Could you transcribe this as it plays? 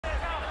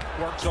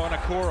works on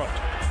Okoro.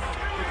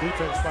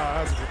 Defense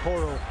by Isaac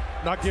Okoro,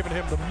 not giving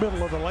him the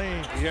middle of the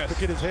lane to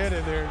get his head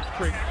in there and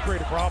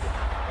create a problem.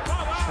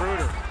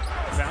 Schroeder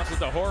bounces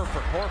to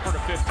Horford. Horford a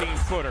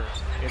 15-footer.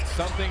 It's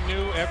something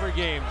new every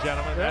game,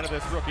 gentlemen, out of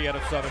this rookie out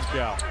of Southern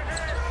Cal.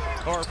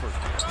 Horford.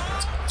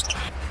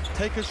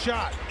 Take a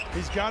shot.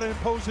 He's got to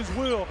impose his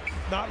will,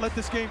 not let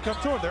this game come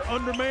to him. They're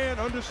undermanned,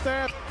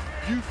 understaffed.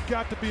 You've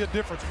got to be a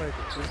difference maker.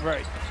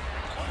 Right.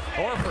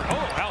 Horford.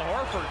 Oh,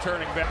 Al Horford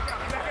turning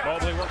back.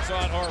 Mobley works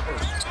on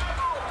Horford.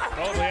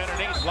 Mobley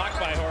underneath, blocked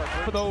by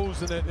Horford. For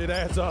those, and it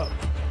adds up.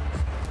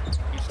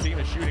 Each team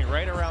is shooting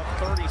right around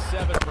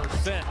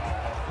 37%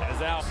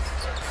 as Al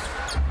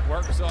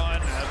works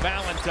on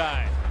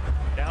Valentine.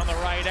 Down the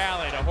right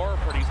alley to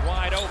Horford. He's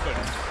wide open.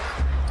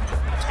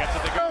 Gets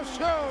it to go.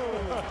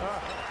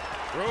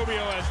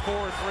 Rubio has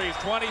 4 threes,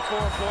 24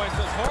 points.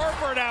 Does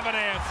Horford have an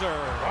answer?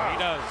 Wow. He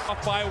does.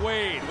 Off by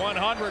Wade,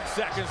 100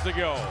 seconds to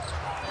go.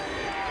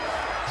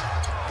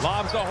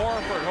 Lobs to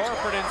Horford.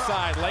 Horford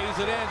inside, lays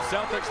it in.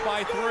 Celtics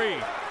by 3.